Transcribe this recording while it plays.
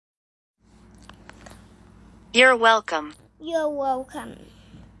You're welcome. You're welcome.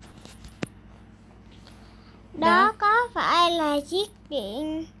 Đó có phải là chiếc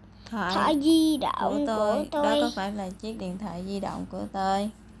điện thoại di động của tôi. Đó có phải là chiếc điện thoại di động của tôi?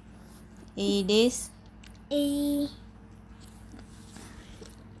 Is this?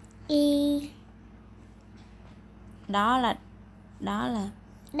 Đó là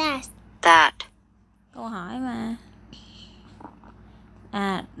That. câu hỏi mà.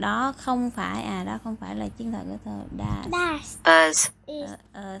 Đó không phải là chiếc điện thoại của tôi. Us.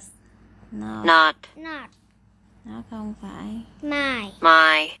 Not. Not. Nó không phải. My.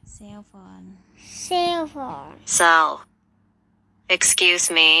 Cell phone. Cell.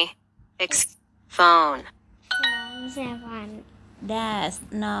 Excuse me. Phone. That's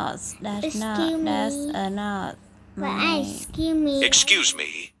not. Excuse me. That's a not. Excuse me. Excuse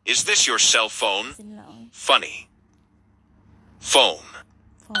me, is this your cell phone? Xin lỗi. Funny. Phone.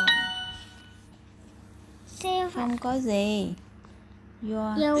 Không có gì.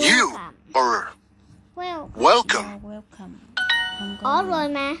 You're You welcome. are Welcome. welcome. Welcome. Không có gì. Rồi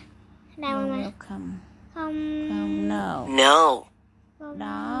mà. Đâu You're mà. welcome. Không. No. No.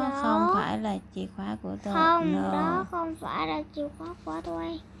 Đó không phải là chìa khóa của tôi. Không, No. đó không phải là chìa khóa của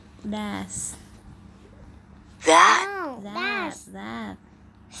tôi. That's. That. No, That.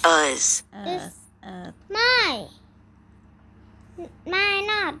 Us. My,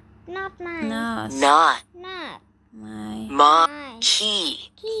 not mine. Not. Not. My My. Key.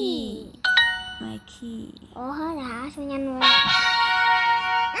 my key. Ủa hết rồi hả? Sao nhanh vậy?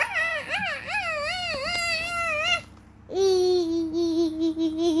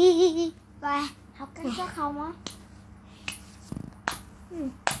 Rồi, học cách chắc không á?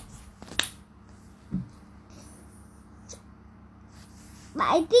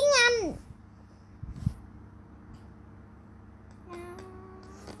 Bảy tiếng Anh.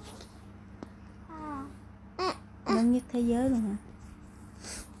 Lớn nhất thế giới luôn hả?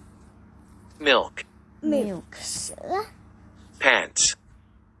 Milk. Sữa. Pants.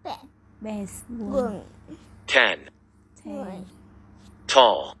 Pants. Quần. 10. Ten.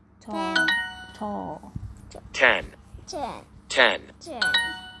 Tall. Tall. 10. Chèn. 10.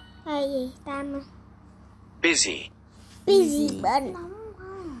 Là gì? Tam. Busy. Busy bên.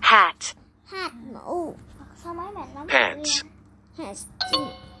 Hat. Hat mũ. Sao mấy bạn nói Pants. Hat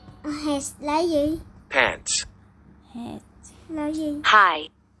là gì? Pants. Hat. Là gì? Hi.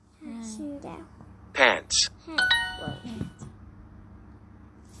 Xin chào. Pants.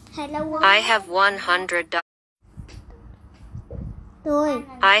 Hat là quần. I have $100. Tôi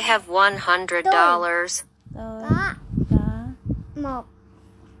I have $100. Tôi có có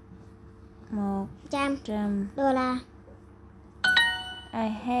 100 100. đô la. I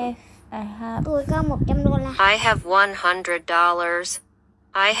have Tôi có 100 đô la. I have $100.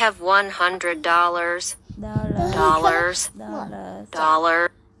 I have $100. dollars.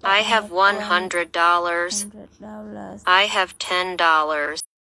 Dollar. I have $100. $100. I have $10.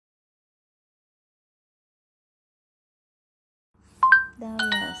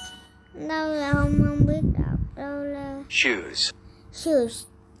 Đâu là không biết đọc. Đâu là Shoes. shoes.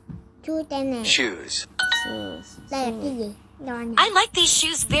 Chui tay nè. Shoes. Đây là cái gì? Rồi nè. I like these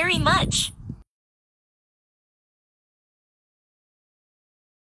shoes very much.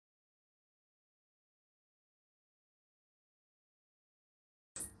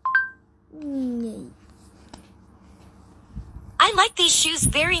 I like these shoes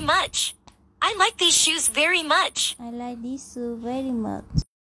very much. I like these shoes very much. I like this shoe very much.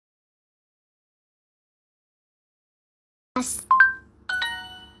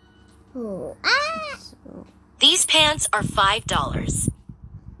 These pants are $5.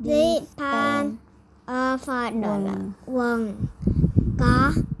 The pants are $5. Quần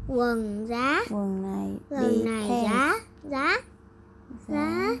có quần giá. Quần này giá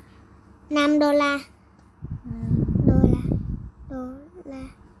 $5. Đô la.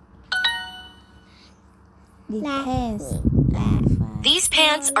 These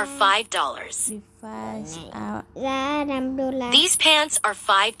pants are $5. Giá $5. These pants are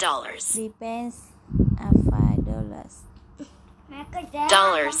 $5. Depends are $5.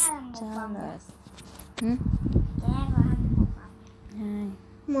 Dollars.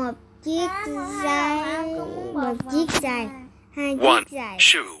 Một chiếc giày. Hai One chiếc giày.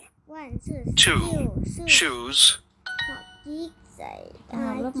 shoe. Two shoes. Một chiếc giày.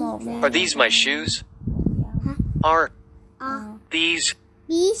 Học lớp 1 đi. Are these my shoes? Are these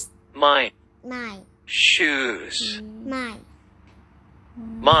my shoes?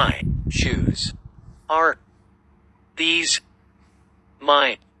 My shoes. Are these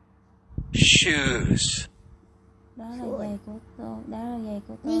my shoes? Đó là giày của tôi. Đó là giày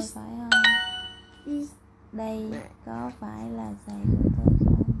của tôi phải không? Đây có phải là giày của tôi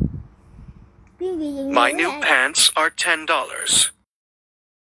không? Tiếng Việt dùng My ngữ new là pants are $10.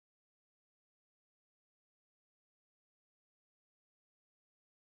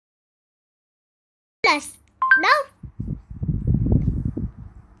 đâu?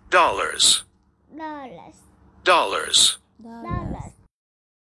 Dollars. Dollars. Dollars. Dollars.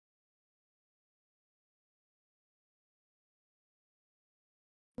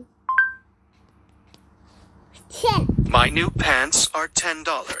 Ten. My new pants are $10.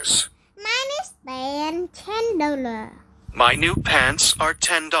 Mine is $10. My new pants are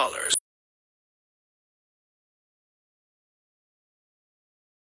 $10.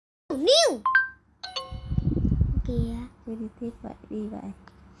 New. Kìa. Cứ đi tiếp vậy, đi vậy.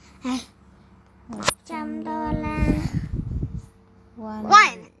 $100.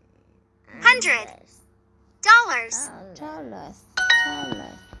 $100. $100.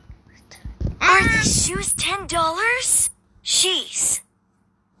 Are these shoes $10? Shoes.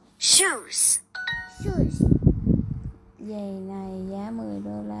 Shoes. Giày này giá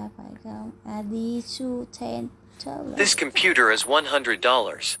 $10 phải không? These shoes $10. This computer is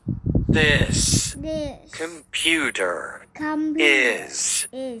 $100. This This computer computer is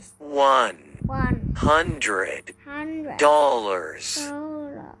is $100. $100.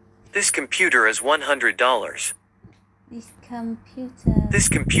 This computer is $100. This This computer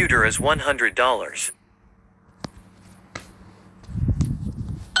computer is $100.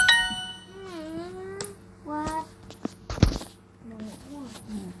 What?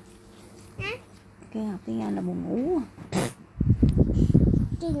 Cái học tiếng Anh là buồn ngủ.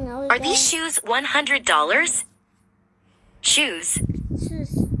 Are these shoes $100? Shoes.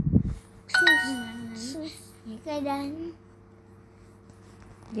 Shoes. Cái đánh.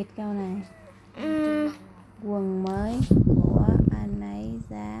 Dịch câu này. Quần mới của anh ấy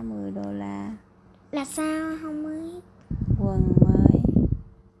giá $10. Là sao không biết? Quần mới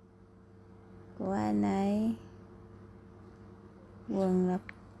của anh ấy. Quần là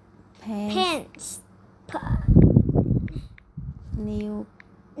pants. New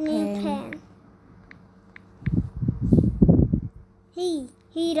Pants.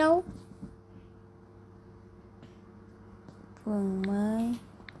 He đâu? Quần mới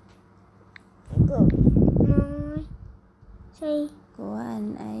Quần mới. của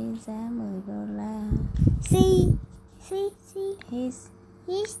anh ấy giá $10. See. His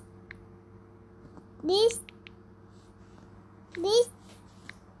This.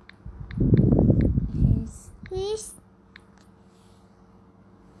 his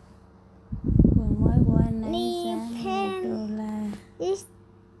quần mới của anh ấy New giá $10.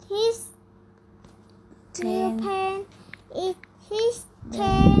 His new pen is his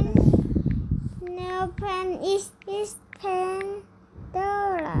pen. New pen is his pen.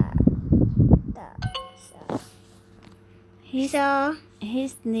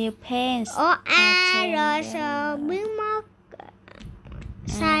 His new pants rồi sợ biến mất.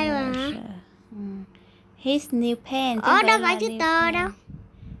 Sai rồi hả? His new pants. Đâu phải chữ tờ đâu.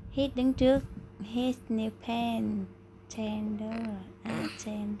 His đứng trước. His new pants $10.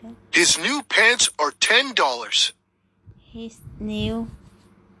 $10. His new pants are $10. His new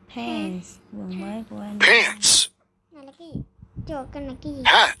pants. Quần mới của anh. Pants. Này là cái gì? Trời, cái này cái gì?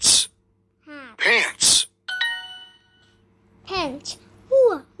 Hats. Ha. Pants. Pants.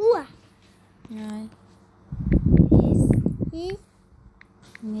 Hùa. Rồi. His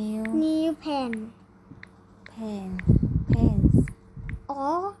New new pen. pants.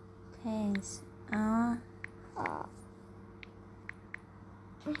 Pants are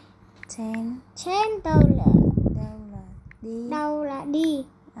 $10. Đâu là đi.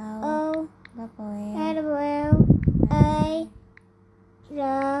 Double L A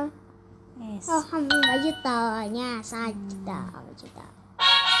R. S. Không phải chữ tờ nha, sai chữ tờ.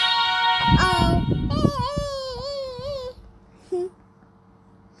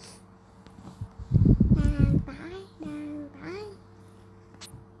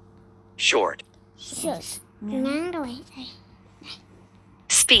 Short. Ngắn rồi.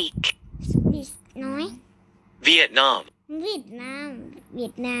 Speak. Nói. Vietnam.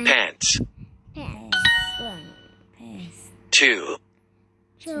 Việt Nam. Pants. Quần. Pants. Two.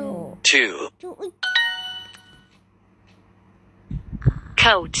 Two.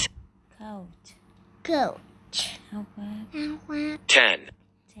 Coat. Coat. Áo khoác. 10. 10.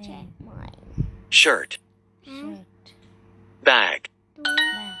 Shirt. Bag.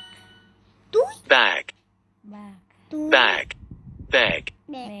 Túi. Bag. Bag. Bag.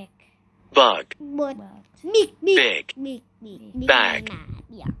 Bug. Big. Bag. Big.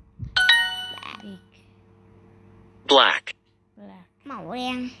 Black. Màu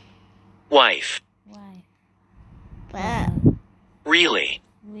đen. Wife. Really.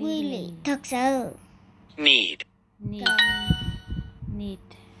 Really. Thật sự. Need. Need. Need.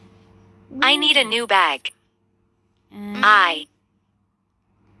 I need a new bag.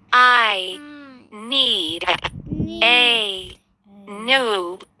 I need a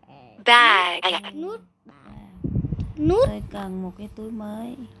new bag. Nút. Tôi cần một cái túi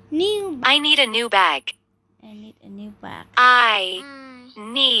mới. New bag. I need a new bag. I need a new bag. I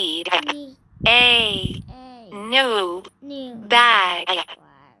need a new New bag. Bag.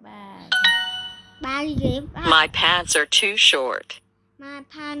 Ba ghế. My pants are too short. My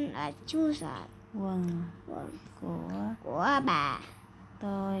pants are too short. Quần Quần của bà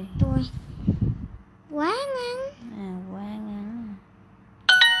tôi. Quá ngắn. Quá ngắn.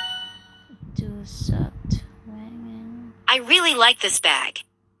 Too short. Quá ngắn. I really like this bag.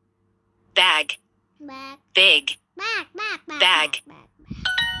 Bag. Bag. Big. Bag. Bag.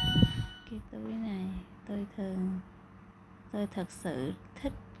 Cái túi này tôi thật sự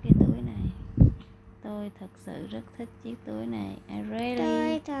thích cái túi này. Tôi thật sự rất thích chiếc túi này. I really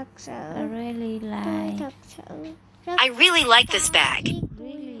like. I really like this bag.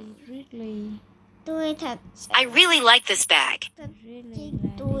 Really. Tôi thật sự I really like this bag. Really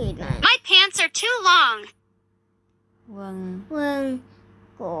túi like. này. My pants are too long. Quần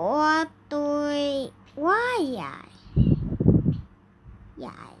của tôi quá dài.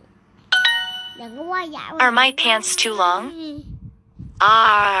 Đừng có quá dài. Are my pants too long?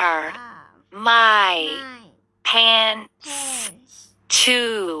 Are my pants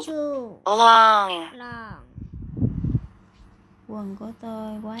too long? Quần của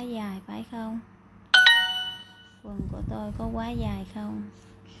tôi quá dài phải không? Quần của tôi có quá dài không?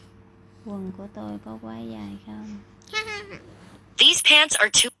 Quần của tôi có quá dài không? These pants are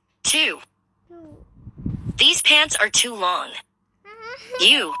too. These pants are too long.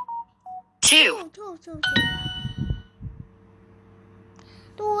 You too.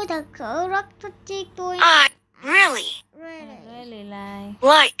 Tôi thật sự rất thích chiếc túi. I really Really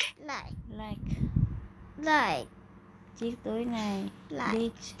like chiếc túi này.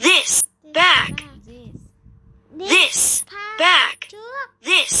 this bag. This bag.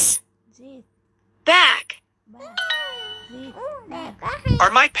 This bag.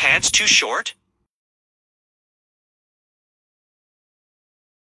 Are my pants too short?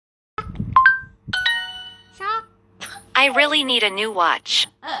 I really need a new watch.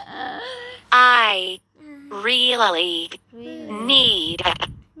 I really need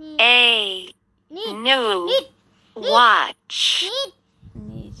a new watch.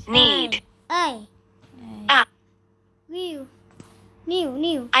 Need. Ah. New.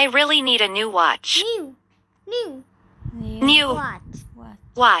 I really need a new watch. New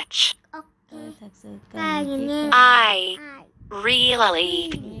watch. Tôi thật sự cần chiếc túi. I really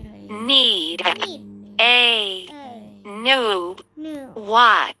need a new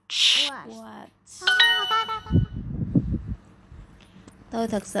watch. Tôi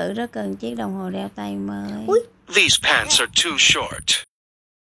thật sự rất cần chiếc đồng hồ đeo tay mới. These pants are too short.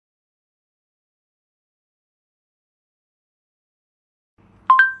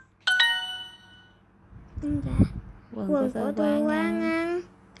 Quần của tôi quá ngắn.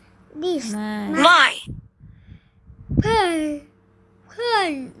 This My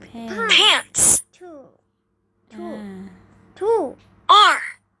pants two are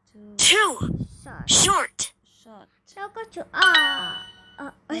too short. Đâu có chữ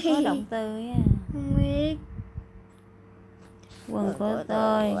Có động từ á. Không biết. Quần của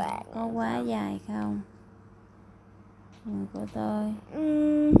tôi có quá dài không? Quần của tôi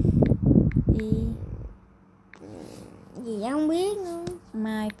gì không biết nữa.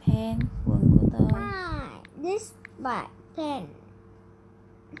 My pants, quần của tôi. This bag pen.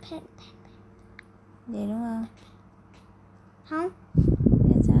 Vậy đúng không? Không.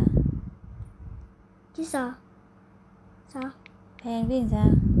 Viết sao? Chứ sao? Pen viết sao?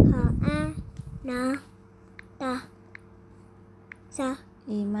 N T sao?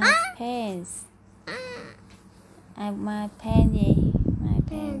 My pants. My pants gì? My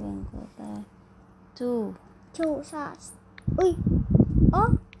pants, quần của tôi. Two shorts.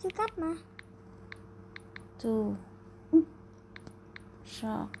 Chưa cắt mà. Two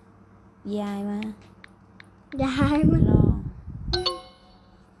short. Dài mà. Dài mà. Long.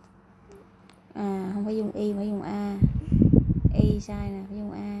 Không phải dùng y, phải dùng a. Y sai nè, phải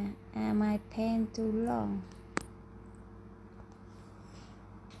dùng a. My pants too long.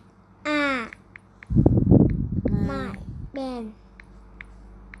 My pants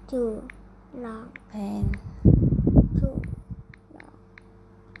too long. Pants.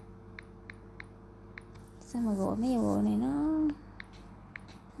 Sao mà gội mấy dòng gội này nó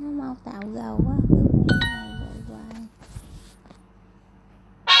mau tạo gầu quá. Cứ phải gội Y.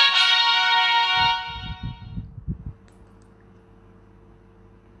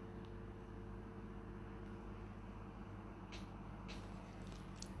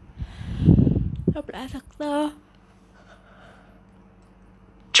 Đọc lại thật to.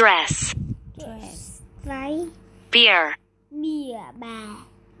 Dress. Dress. Váy. Beer. Bìa bà.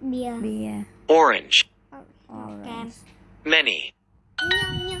 Bìa. Beer. Orange. Cam. Orange. Many.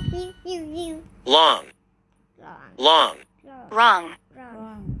 Nhiêu. Long. Long. Wrong.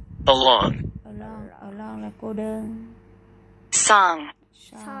 Wrong. Along. Alone. Alone là cô đơn. Song.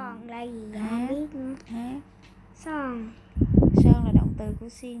 Son là gì Hát. không biết nữa. Hát. Son. Son là động từ của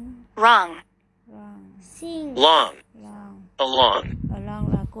xin. Wrong. Wrong. Xin. Long. Long. Along. Alone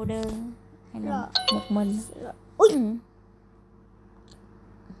là cô đơn hay là một mình. Ui.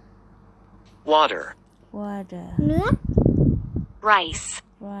 Water. Water. Nước. Rice.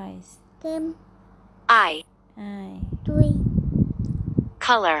 Rice. Kem. I. Ai. Tươi.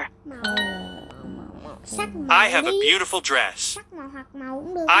 Color. Màu. Color. Sắc màu. I have a đi. beautiful dress. Sắc màu hoặc màu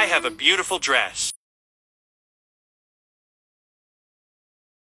cũng được. I have a beautiful dress.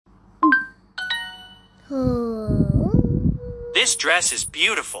 This dress is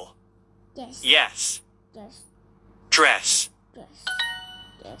beautiful. Yes. Yes. Yes. Dress. Yes.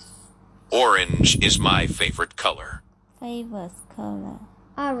 Yes. Orange is my favorite color. Favorite color.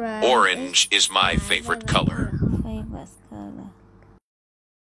 Orange is my favorite color. Favorite color.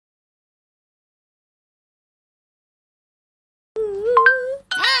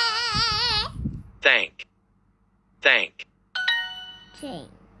 Thank. Thank. Change.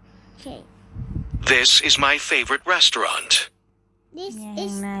 Change. This is my favorite restaurant. This Nhà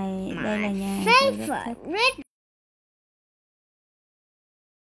is hàng này, đây là nhà hàng tôi rất thích. favorite.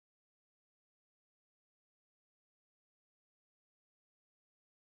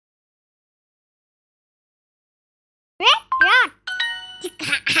 Restaurant.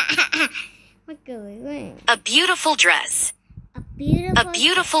 Mắc cười quá. A beautiful dress. A beautiful. A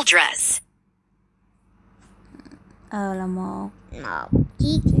beautiful dress. Là một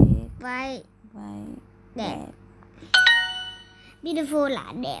chiếc chiếc váy váy đẹp. đẹp. Beautiful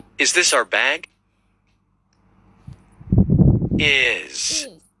là đẹp. Is this our bag? Is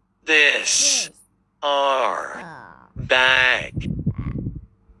this our bag?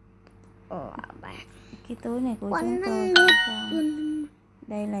 Cái túi này của chúng Quanh tôi nước. phải không?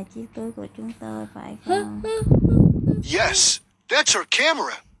 Đây là chiếc túi của chúng tôi phải không? Yes, that's our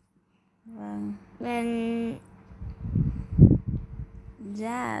camera. Vâng. Vâng.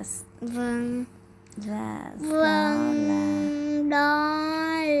 Jazz. Vâng. Jazz. Vâng. Đó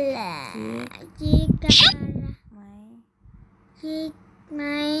là chiếc chiếc máy chiếc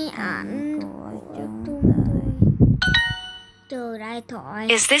máy ảnh của chúng chúng tôi. từ điện thoại.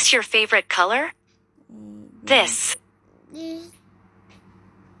 Is this your favorite color? This.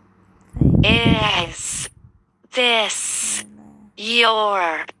 Is this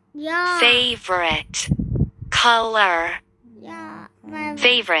your favorite color?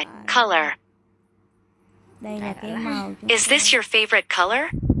 Favorite color. Đây là cái màu. Is this your favorite color?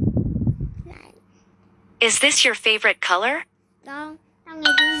 Is this your favorite color? Con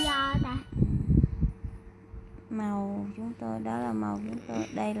nghe chữ do ta. Màu chúng tôi, đó là màu chúng tôi.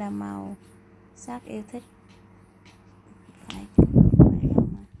 Đây là màu sắc yêu thích. Phải chúng tôi phải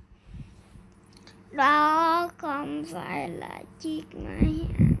không ạ? Đó không phải là chiếc máy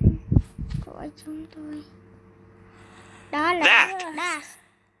ảnh của chúng tôi. Đó là That.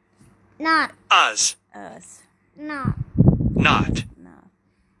 Not. Us. Us. Not. Not. No.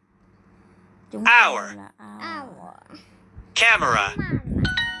 Chúng Our. tôi là our. Our. Camera.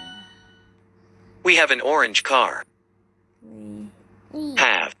 We have an orange car. We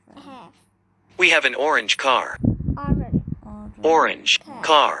Have. Have. We have an orange car. Orange. Orange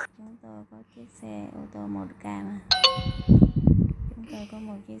car. Chúng tôi có chiếc xe ô tô màu cam. Chúng tôi có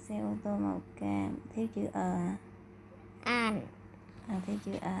một chiếc xe ô tô màu cam. Thiếu chữ And. thiếu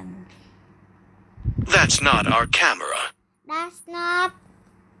chữ an. That's not our camera. That's not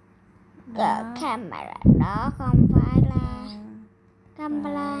the camera. Đó không phải là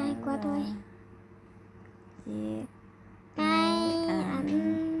camera của tôi. Chiếc Máy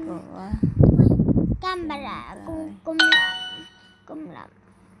ảnh của camera cung lạnh.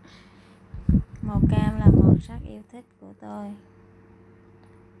 màu cam là màu sắc yêu thích của tôi.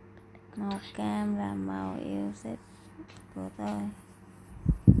 Màu cam là màu yêu thích của tôi.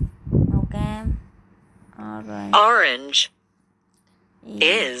 Màu cam. Orange. Orange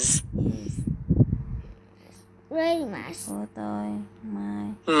is Very much. của tôi.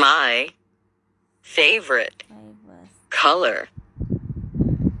 My my favorite favorite color.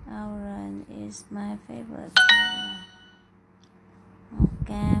 orange is my favorite color. Màu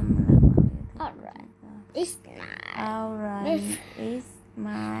cam là màu yêu thích của Alright. tôi. It's not. Orange is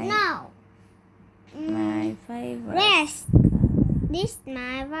my No. my favorite Yes. color. This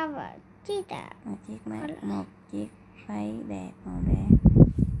my favorite. Cheetah. Một chiếc váy đẹp màu đen.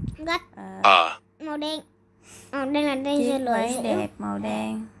 Got A. màu đen. Màu đen là đen Chiếc cho váy lưỡi. đẹp màu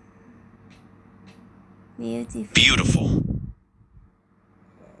đen. Beautiful. Beautiful.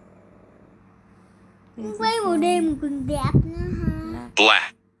 Váy màu đen một quần đẹp nữa ha.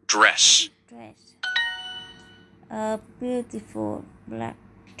 Black. Dress. Dress. A beautiful black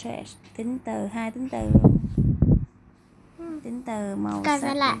dress. Tính từ, hai tính từ luôn. Tính từ màu Còn sắc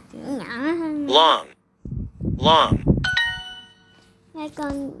phải là được chưa? nhỏ hơn. Long. Long. Hai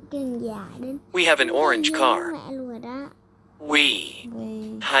con chân dài đến. We have an orange car. Mẹ luôn rồi đó. We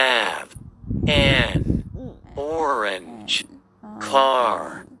We have an orange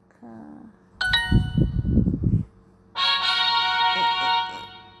car.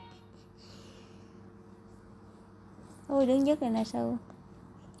 Ôi đứng nhất này là sao?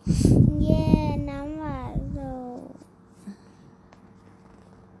 Yeah, nắm vào rồi.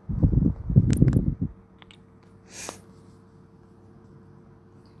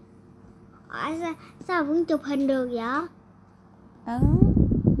 Hỏi sao vẫn chụp hình được vậy?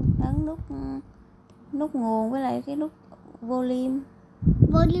 Ấn nút nút nguồn với lại cái nút volume,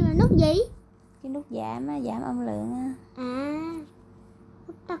 Volume là nút gì? cái nút giảm á, giảm âm lượng á. À,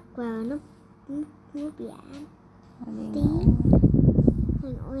 nút tắt vào nút giảm. Điện Tiếng.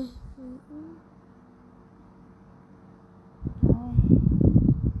 thoại. Ôi. Thôi.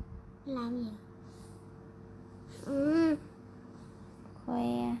 Làm gì?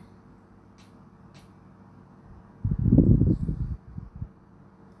 Khoe.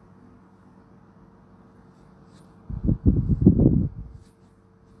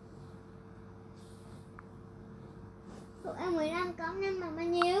 Tụi em 15 có năm mà bao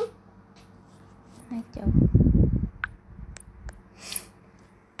nhiêu? 20.